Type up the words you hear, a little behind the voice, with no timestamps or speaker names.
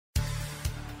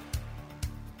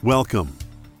Welcome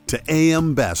to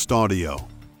AM Best Audio.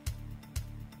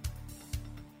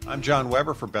 I'm John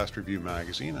Weber for Best Review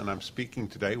Magazine, and I'm speaking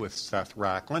today with Seth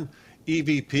Racklin,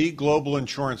 EVP Global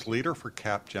Insurance Leader for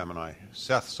Capgemini.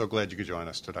 Seth, so glad you could join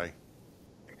us today.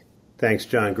 Thanks,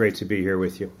 John. Great to be here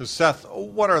with you. Seth,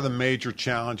 what are the major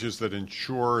challenges that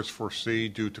insurers foresee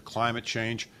due to climate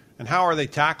change, and how are they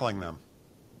tackling them?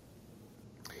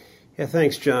 Yeah,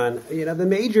 thanks, John.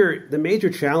 The major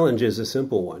challenge is a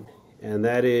simple one, and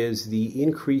that is the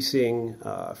increasing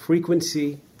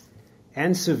frequency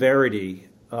and severity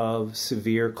of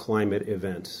severe climate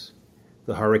events.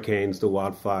 The hurricanes, the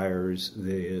wildfires,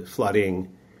 the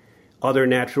flooding, other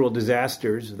natural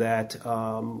disasters that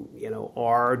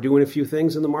are doing a few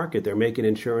things in the market. They're making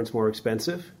insurance more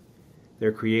expensive.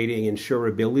 They're creating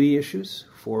insurability issues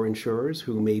for insurers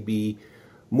who may be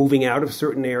moving out of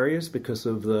certain areas because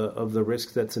of the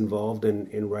risk that's involved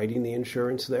in writing the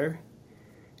insurance there.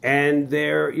 And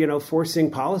they're forcing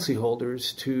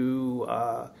policyholders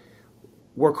to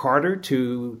work harder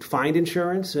to find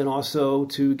insurance and also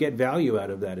to get value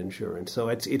out of that insurance. So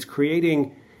it's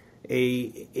creating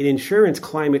an insurance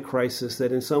climate crisis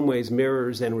that in some ways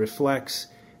mirrors and reflects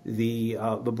the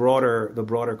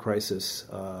broader crisis,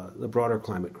 the broader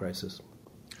climate crisis.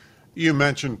 You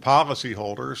mentioned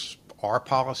policyholders. Are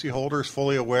policyholders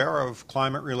fully aware of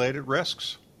climate-related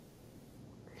risks?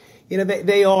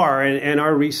 They are, and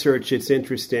our research, it's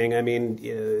interesting. I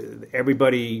mean,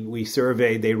 everybody we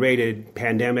surveyed, they rated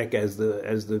pandemic as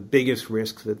the biggest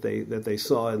risk that they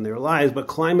saw in their lives, but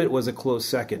climate was a close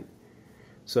second.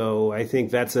 So I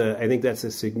think that's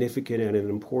a significant and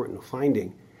an important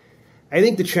finding. I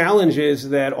think the challenge is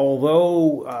that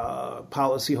although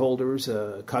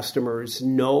policyholders, customers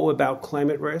know about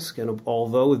climate risk, and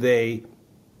although they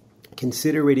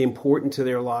consider it important to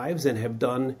their lives and have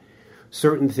done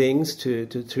certain things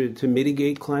to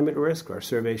mitigate climate risk, our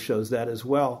survey shows that as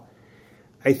well,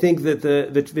 I think that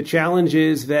the challenge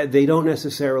is that they don't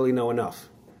necessarily know enough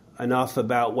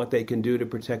about what they can do to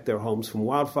protect their homes from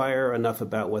wildfire, enough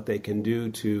about what they can do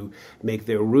to make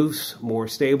their roofs more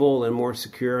stable and more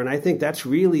secure. And I think that's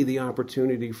really the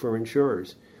opportunity for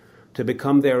insurers to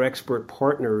become their expert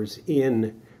partners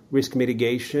in risk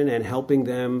mitigation and helping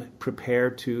them prepare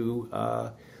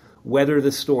to weather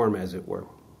the storm, as it were.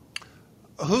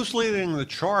 Who's leading the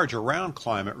charge around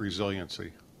climate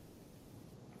resiliency?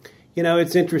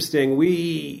 It's interesting.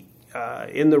 We,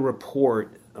 in the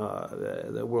report,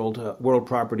 the World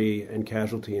Property and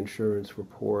Casualty Insurance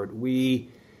Report, we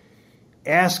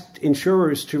asked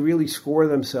insurers to really score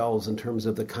themselves in terms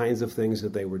of the kinds of things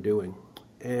that they were doing.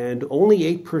 And only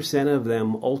 8% of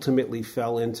them ultimately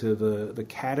fell into the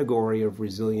category of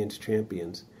resilience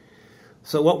champions.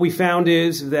 So what we found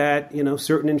is that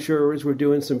certain insurers were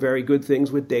doing some very good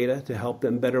things with data to help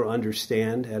them better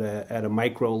understand at a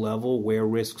micro level where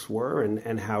risks were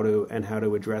and how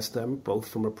to address them, both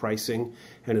from a pricing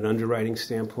and an underwriting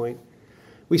standpoint.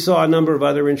 We saw a number of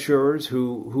other insurers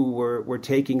who were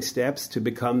taking steps to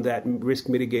become that risk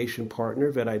mitigation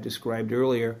partner that I described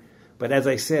earlier. But as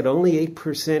I said, only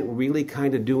 8% really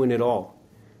kind of doing it all.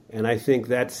 And I think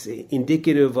that's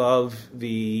indicative of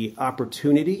the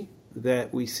opportunity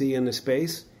that we see in the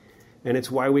space, and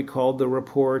it's why we called the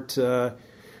report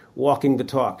Walking the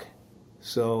Talk.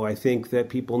 So I think that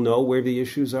people know where the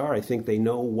issues are. I think they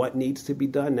know what needs to be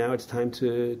done. Now it's time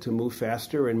to move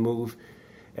faster and move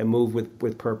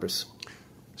with purpose.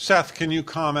 Seth, can you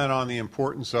comment on the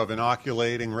importance of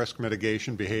inoculating risk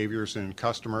mitigation behaviors in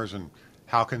customers, and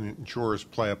how can insurers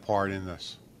play a part in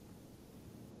this?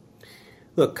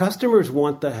 Look, customers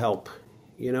want the help.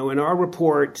 In our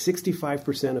report,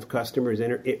 65% of customers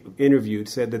interviewed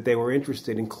said that they were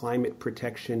interested in climate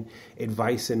protection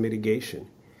advice and mitigation.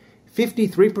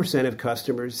 53% of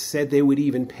customers said they would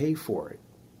even pay for it.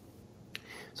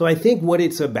 So I think what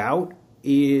it's about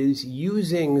is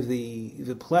using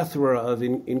the plethora of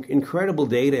incredible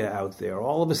data out there,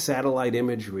 all of the satellite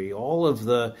imagery, all of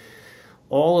the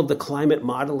climate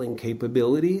modeling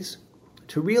capabilities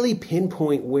to really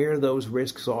pinpoint where those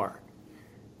risks are.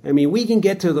 I mean, we can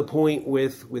get to the point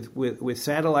with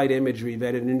satellite imagery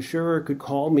that an insurer could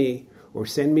call me or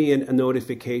send me a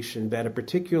notification that a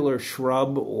particular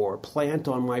shrub or plant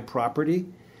on my property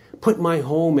put my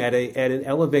home at an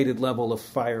elevated level of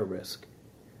fire risk.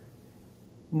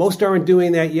 Most aren't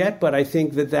doing that yet, but I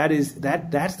think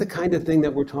that's the kind of thing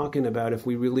that we're talking about if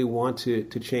we really want to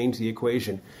change the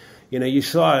equation. You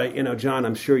saw, John,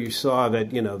 I'm sure you saw that,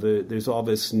 there's all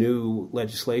this new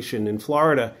legislation in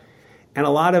Florida. And a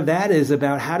lot of that is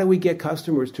about how do we get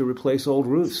customers to replace old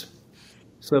roofs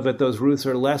so that those roofs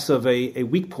are less of a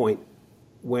weak point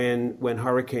when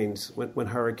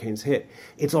hurricanes hit.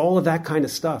 It's all of that kind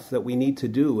of stuff that we need to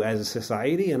do as a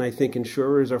society, and I think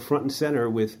insurers are front and center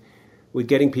with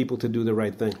getting people to do the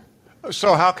right thing.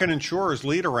 So how can insurers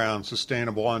lead around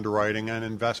sustainable underwriting and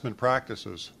investment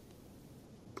practices?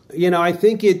 I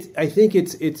think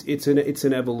it's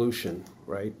an evolution,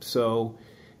 right? So,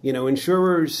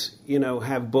 insurers,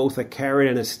 have both a carrot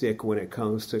and a stick when it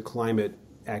comes to climate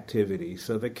activity.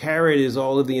 So the carrot is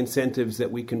all of the incentives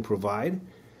that we can provide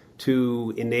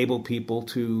to enable people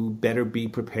to better be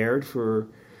prepared for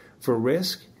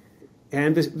risk.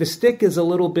 And the stick is a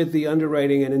little bit the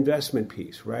underwriting and investment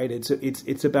piece, right?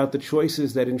 It's about the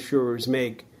choices that insurers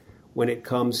make when it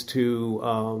comes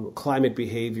to climate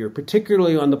behavior,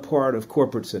 particularly on the part of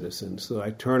corporate citizens. So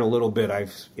I turn a little bit.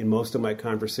 In most of my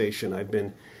conversation, I've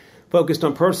been focused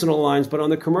on personal lines, but on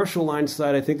the commercial line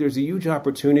side, I think there's a huge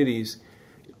opportunities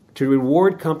to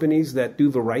reward companies that do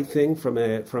the right thing from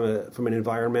an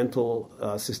environmental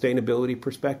sustainability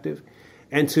perspective,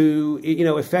 and to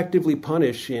effectively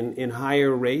punish in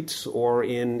higher rates or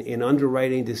in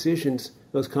underwriting decisions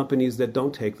those companies that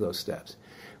don't take those steps.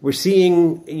 We're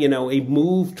seeing a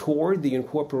move toward the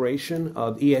incorporation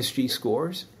of ESG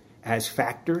scores as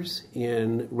factors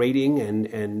in rating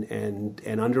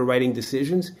and underwriting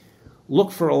decisions.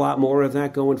 Look for a lot more of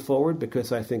that going forward,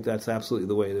 because I think that's absolutely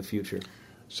the way of the future.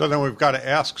 So then we've got to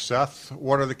ask, Seth,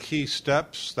 what are the key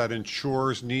steps that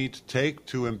insurers need to take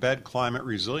to embed climate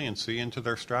resiliency into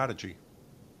their strategy?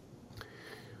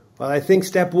 Well, I think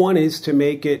step one is to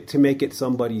make it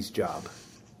somebody's job.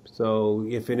 So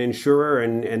if an insurer,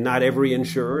 and not every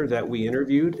insurer that we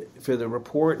interviewed for the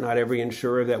report, not every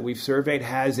insurer that we've surveyed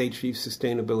has a chief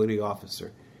sustainability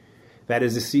officer. That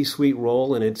is a C-suite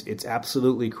role, and it's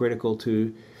absolutely critical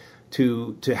to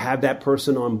have that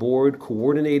person on board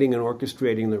coordinating and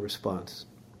orchestrating the response.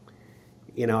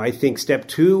 I think step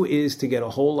two is to get a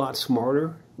whole lot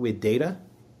smarter with data.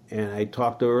 And I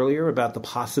talked earlier about the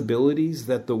possibilities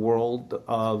that the world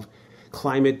of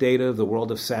climate data, the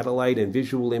world of satellite and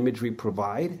visual imagery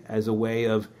provide as a way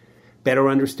of better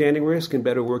understanding risk and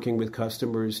better working with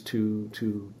customers to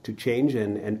change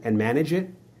and manage it.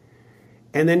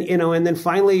 And then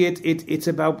finally, it's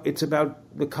about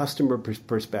the customer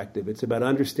perspective. It's about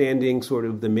understanding sort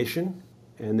of the mission,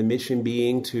 and the mission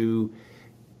being to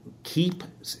keep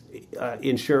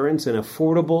insurance an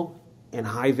affordable and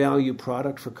high value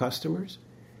product for customers,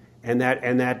 and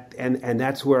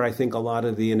that's where I think a lot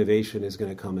of the innovation is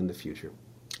going to come in the future.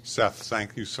 Seth,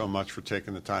 thank you so much for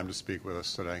taking the time to speak with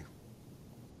us today.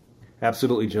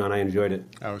 Absolutely, John. I enjoyed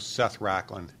it. That was Seth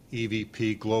Racklin,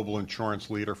 EVP Global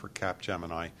Insurance Leader for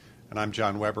Capgemini. And I'm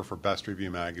John Weber for Best Review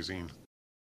Magazine.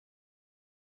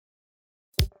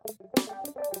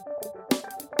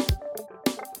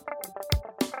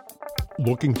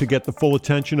 Looking to get the full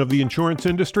attention of the insurance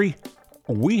industry?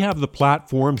 We have the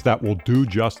platforms that will do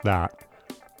just that.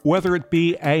 Whether it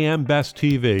be AM Best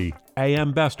TV,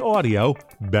 AM Best Audio,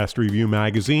 Best Review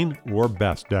Magazine, or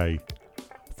Best Day.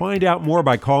 Find out more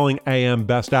by calling AM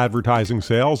Best Advertising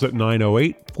Sales at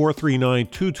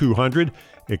 908-439-2200,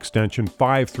 extension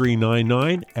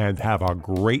 5399, and have a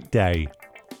great day.